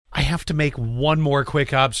have to make one more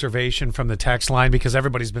quick observation from the text line because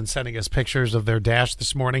everybody's been sending us pictures of their dash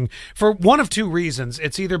this morning for one of two reasons.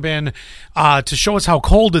 It's either been to show us how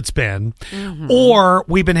cold it's been, or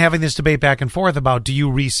we've been having this debate back and forth about do you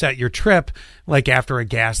reset your trip like after a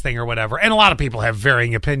gas thing or whatever. And a lot of people have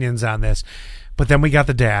varying opinions on this. But then we got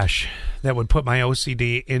the dash that would put my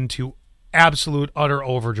OCD into absolute utter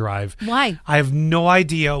overdrive. Why? I have no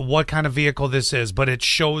idea what kind of vehicle this is, but it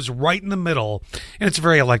shows right in the middle, and it's a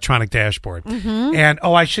very electronic dashboard. And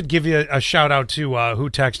I should give you a shout out to who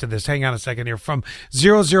texted this. Hang on a second here, from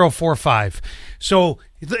 0045. So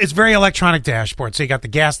it's very electronic dashboard. So you got the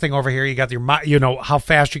gas thing over here. You got your, how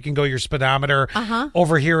fast you can go, your speedometer.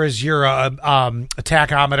 Over here is your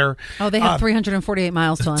tachometer. Oh, they have 348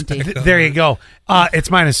 miles till empty. There you go. It's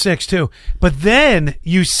 -6 too. But then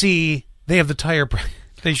you see they have the tire.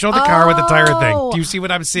 They show the car with the tire thing. Do you see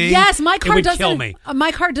what I'm seeing? Yes, my car would doesn't. Kill me.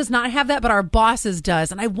 My car does not have that, but our boss's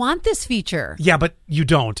does, and I want this feature. Yeah, but you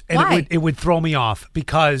don't, and Why? it would throw me off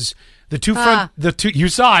because the two front, you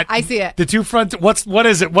saw it. I see it. The two front. What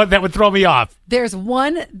is it? What that would throw me off? There's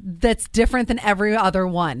one that's different than every other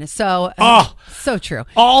one. So, so true.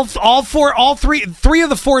 All three of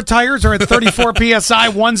the four tires are at 34 psi.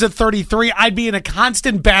 One's at 33. I'd be in a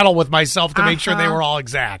constant battle with myself to make sure they were all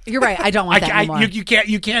exact. You're right. I don't want that anymore. You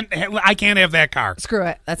can't. I can't have that car. Screw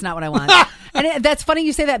it. That's not what I want. And that's funny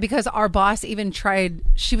you say that because our boss even tried.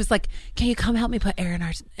 She was like, "Can you come help me put air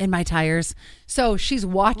in my tires?" So she's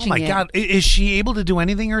watching. Oh my God! Is she able to do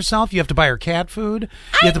anything herself? You have to buy her cat food.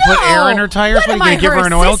 You have to know. put air in her tires. What Are you am going I, to give her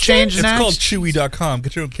an oil change It's next? called Chewy.com.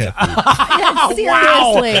 Get your own cat food.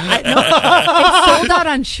 Seriously. It's sold out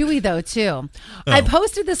on Chewy, though, too. I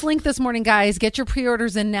posted this link this morning, guys. Get your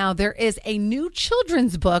pre-orders in now. There is a new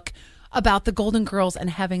children's book about the Golden Girls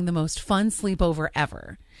and having the most fun sleepover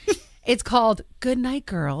ever. It's called Good Night,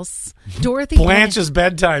 Girls. Dorothy Blanche's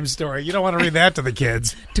bedtime story. You don't want to read that to the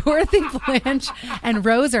kids. Dorothy, Blanche, and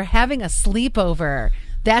Rose are having a sleepover.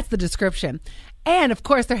 That's the description. And, of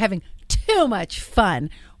course, they're having too much fun.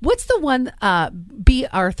 What's the one, B.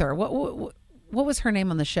 Arthur? What was her name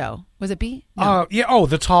on the show? Was it B? No. Yeah. Oh,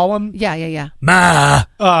 the tall one? Yeah. Ma.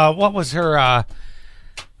 What was her,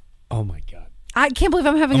 oh, my God. I can't believe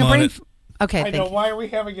I'm having a brain... Okay, I thank know. you. Why are we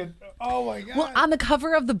having it? Oh, my God. Well, on the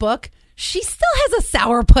cover of the book, she still has a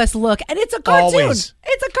sourpuss look, and it's a cartoon. Always.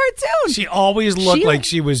 It's a cartoon. She always looked like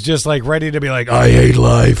she was just like ready to be like, I hate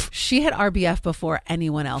life. She had RBF before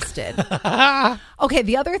anyone else did. Okay,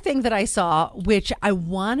 the other thing that I saw, which I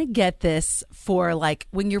want to get this for like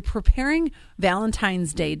when you're preparing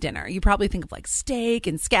Valentine's Day dinner, you probably think of like steak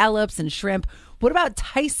and scallops and shrimp. What about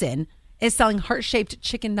Tyson is selling heart-shaped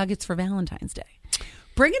chicken nuggets for Valentine's Day?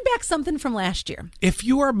 Bringing back something from last year. If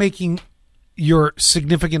you are making your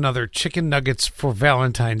significant other chicken nuggets for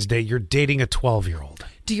Valentine's Day, you're dating a 12-year-old.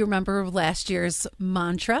 Do you remember last year's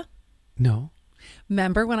mantra? No.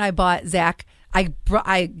 Remember when I bought Zach,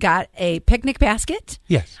 I got a picnic basket?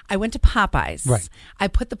 Yes. I went to Popeyes. Right. I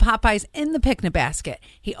put the Popeyes in the picnic basket.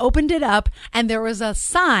 He opened it up, and there was a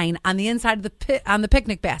sign on the inside of on the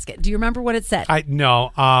picnic basket. Do you remember what it said?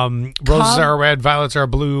 No. Roses are red, violets are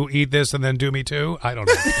blue. Eat this and then do me too. I don't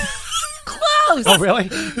know. Close. Oh, really?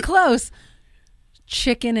 Close.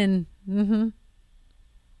 Chicken and...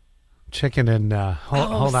 Chicken and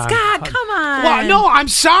hold on. Scott, come on. Well, no, I'm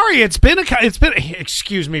sorry. It's been.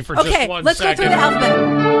 Excuse me for just one let's second. go through the alphabet.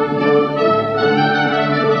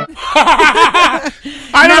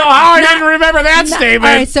 I don't know how I didn't remember that statement.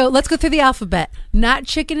 All right, so let's go through the alphabet. Not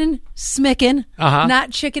chicken and smickin'.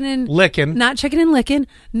 Not chicken and lickin'. Not chicken and lickin'.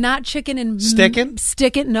 Not chicken and stickin'.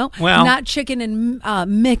 Stickin'. No. Well. Not chicken and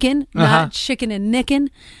mickin'. Not chicken and nickin'.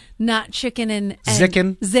 Not chicken and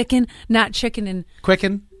zickin'. Zickin'. Not chicken and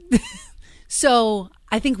quicken. So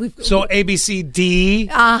I think we've... So A, B, C, D.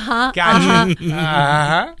 Gotcha.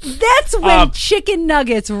 That's when chicken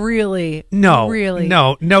nuggets really... No. Really...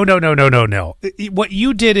 No. What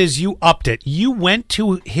you did is you upped it. You went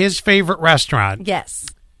to his favorite restaurant. Yes.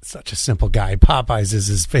 Such a simple guy. Popeyes is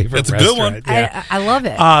his favorite restaurant. That's a good one. Yeah. I love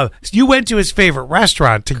it. You went to his favorite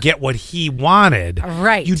restaurant to get what he wanted.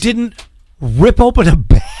 Right. You didn't rip open a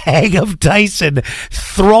bag of Tyson,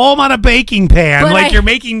 throw them on a baking pan like you're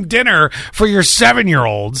making dinner for your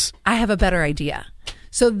 7-year-olds. I have a better idea.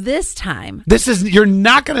 So this time... You're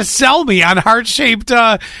not going to sell me on heart-shaped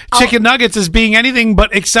chicken nuggets as being anything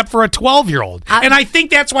but except for a 12-year-old. And I think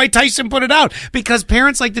that's why Tyson put it out, because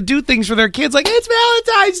parents like to do things for their kids like, it's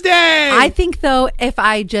Valentine's Day. I think, though, if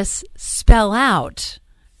I just spell out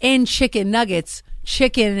in chicken nuggets,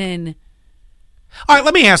 chicken and... All right,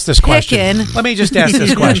 let me ask this question. Let me just ask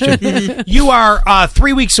this question. You are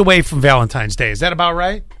 3 weeks away from Valentine's Day. Is that about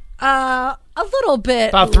right? a little bit.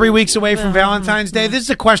 About 3 weeks away from Valentine's Day. This is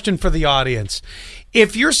a question for the audience.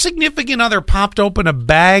 If your significant other popped open a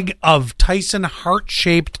bag of Tyson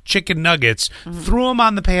heart-shaped chicken nuggets, threw them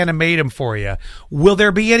on the pan and made them for you, will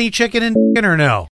there be any chicken in or no?